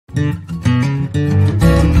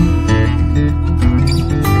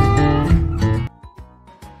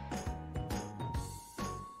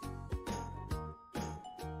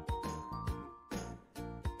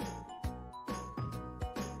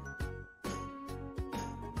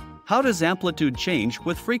How does amplitude change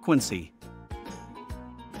with frequency?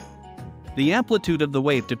 The amplitude of the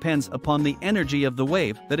wave depends upon the energy of the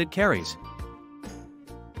wave that it carries.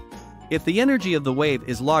 If the energy of the wave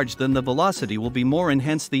is large, then the velocity will be more and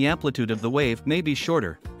hence the amplitude of the wave may be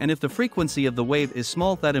shorter, and if the frequency of the wave is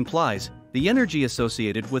small, that implies the energy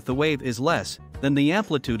associated with the wave is less, then the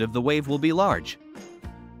amplitude of the wave will be large.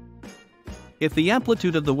 If the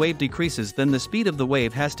amplitude of the wave decreases, then the speed of the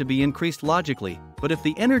wave has to be increased logically, but if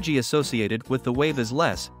the energy associated with the wave is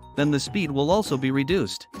less, then the speed will also be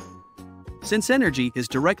reduced. Since energy is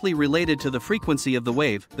directly related to the frequency of the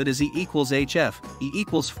wave, that is E equals hf, E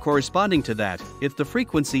equals f corresponding to that, if the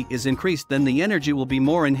frequency is increased, then the energy will be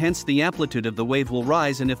more and hence the amplitude of the wave will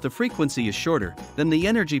rise, and if the frequency is shorter, then the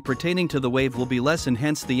energy pertaining to the wave will be less and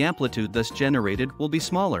hence the amplitude thus generated will be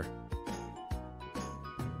smaller.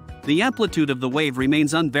 The amplitude of the wave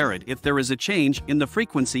remains unvaried if there is a change in the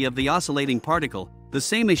frequency of the oscillating particle, the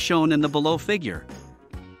same is shown in the below figure.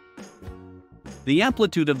 The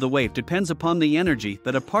amplitude of the wave depends upon the energy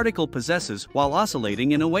that a particle possesses while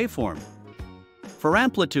oscillating in a waveform. For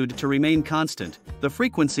amplitude to remain constant, the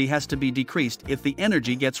frequency has to be decreased if the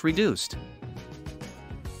energy gets reduced.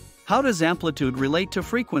 How does amplitude relate to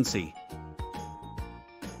frequency?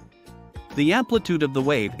 The amplitude of the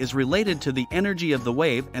wave is related to the energy of the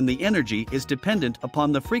wave, and the energy is dependent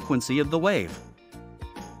upon the frequency of the wave.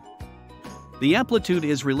 The amplitude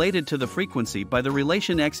is related to the frequency by the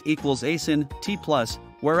relation x equals a sin t plus,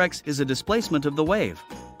 where x is a displacement of the wave.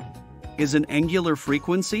 Is an angular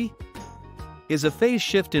frequency? Is a phase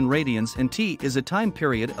shift in radians, and t is a time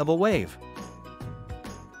period of a wave.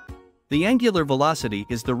 The angular velocity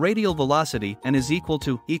is the radial velocity and is equal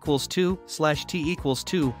to equals 2/t equals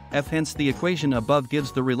 2 f, hence the equation above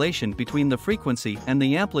gives the relation between the frequency and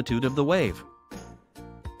the amplitude of the wave.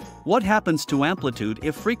 What happens to amplitude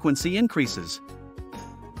if frequency increases?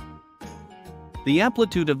 The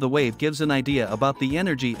amplitude of the wave gives an idea about the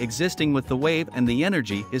energy existing with the wave, and the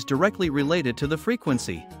energy is directly related to the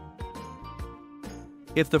frequency.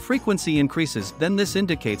 If the frequency increases, then this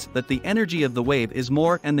indicates that the energy of the wave is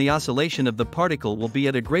more and the oscillation of the particle will be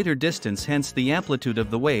at a greater distance, hence the amplitude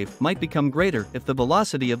of the wave might become greater if the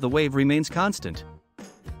velocity of the wave remains constant.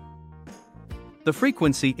 The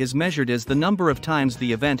frequency is measured as the number of times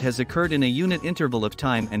the event has occurred in a unit interval of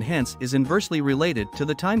time and hence is inversely related to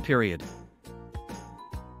the time period.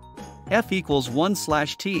 F equals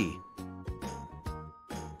 1/t.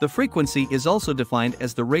 The frequency is also defined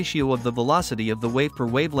as the ratio of the velocity of the wave per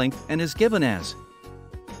wavelength and is given as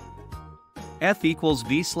F equals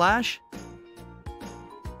v/,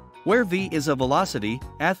 where v is a velocity,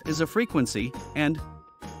 f is a frequency, and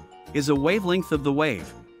is a wavelength of the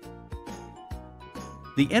wave.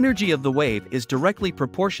 The energy of the wave is directly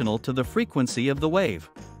proportional to the frequency of the wave.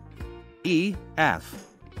 E,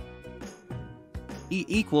 f. E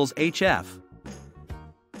equals hf,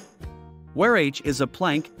 where h is a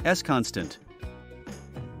Planck s constant.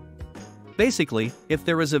 Basically, if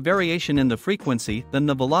there is a variation in the frequency, then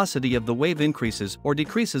the velocity of the wave increases or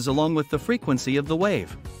decreases along with the frequency of the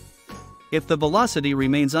wave. If the velocity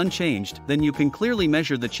remains unchanged, then you can clearly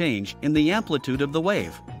measure the change in the amplitude of the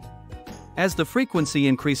wave. As the frequency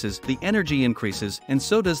increases, the energy increases, and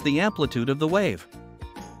so does the amplitude of the wave.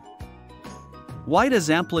 Why does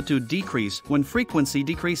amplitude decrease when frequency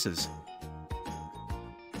decreases?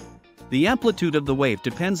 The amplitude of the wave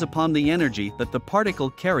depends upon the energy that the particle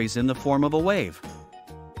carries in the form of a wave.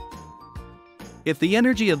 If the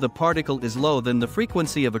energy of the particle is low, then the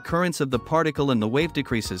frequency of occurrence of the particle in the wave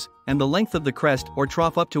decreases, and the length of the crest or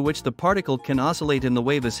trough up to which the particle can oscillate in the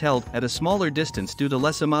wave is held at a smaller distance due to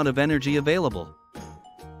less amount of energy available.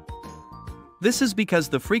 This is because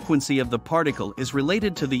the frequency of the particle is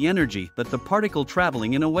related to the energy that the particle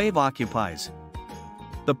traveling in a wave occupies.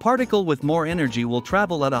 The particle with more energy will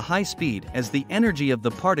travel at a high speed as the energy of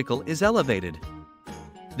the particle is elevated.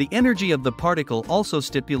 The energy of the particle also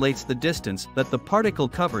stipulates the distance that the particle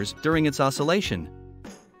covers during its oscillation.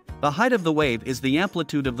 The height of the wave is the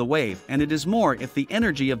amplitude of the wave, and it is more if the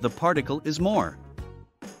energy of the particle is more.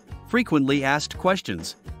 Frequently asked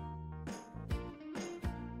questions.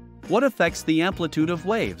 What affects the amplitude of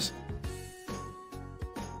waves?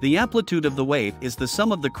 The amplitude of the wave is the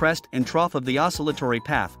sum of the crest and trough of the oscillatory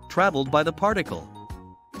path traveled by the particle.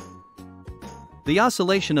 The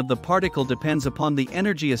oscillation of the particle depends upon the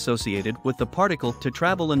energy associated with the particle to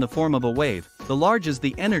travel in the form of a wave. The larger is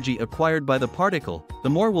the energy acquired by the particle, the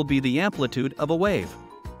more will be the amplitude of a wave.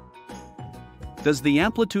 Does the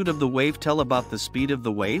amplitude of the wave tell about the speed of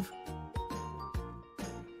the wave?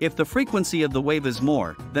 If the frequency of the wave is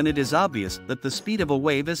more, then it is obvious that the speed of a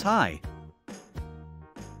wave is high.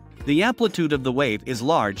 The amplitude of the wave is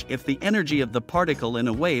large if the energy of the particle in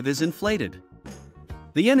a wave is inflated.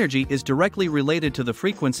 The energy is directly related to the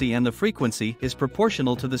frequency, and the frequency is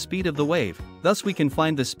proportional to the speed of the wave, thus we can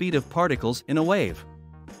find the speed of particles in a wave.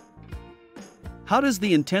 How does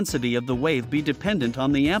the intensity of the wave be dependent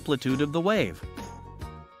on the amplitude of the wave?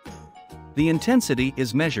 The intensity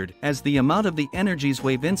is measured as the amount of the energy's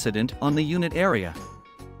wave incident on the unit area.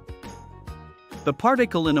 The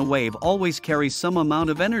particle in a wave always carries some amount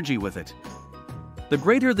of energy with it. The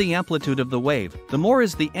greater the amplitude of the wave, the more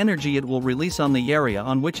is the energy it will release on the area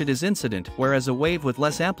on which it is incident, whereas a wave with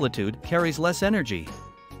less amplitude carries less energy.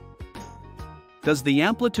 Does the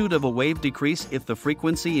amplitude of a wave decrease if the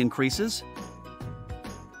frequency increases?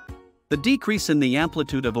 The decrease in the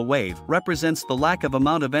amplitude of a wave represents the lack of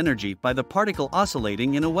amount of energy by the particle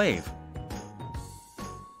oscillating in a wave.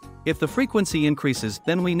 If the frequency increases,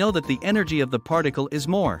 then we know that the energy of the particle is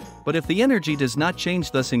more, but if the energy does not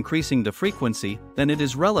change, thus increasing the frequency, then it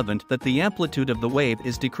is relevant that the amplitude of the wave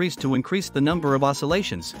is decreased to increase the number of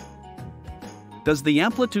oscillations. Does the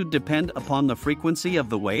amplitude depend upon the frequency of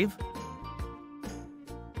the wave?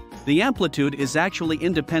 The amplitude is actually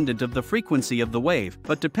independent of the frequency of the wave,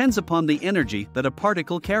 but depends upon the energy that a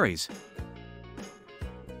particle carries.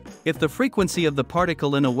 If the frequency of the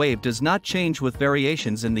particle in a wave does not change with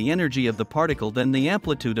variations in the energy of the particle, then the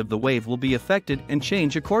amplitude of the wave will be affected and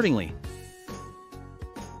change accordingly.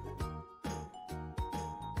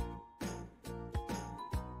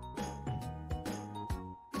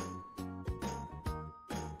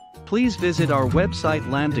 Please visit our website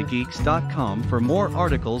lambdageeks.com for more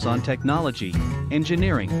articles on technology,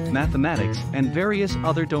 engineering, mathematics, and various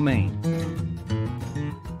other domains.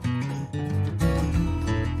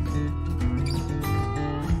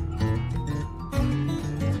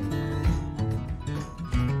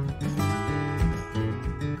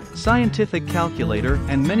 Scientific calculator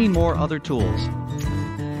and many more other tools.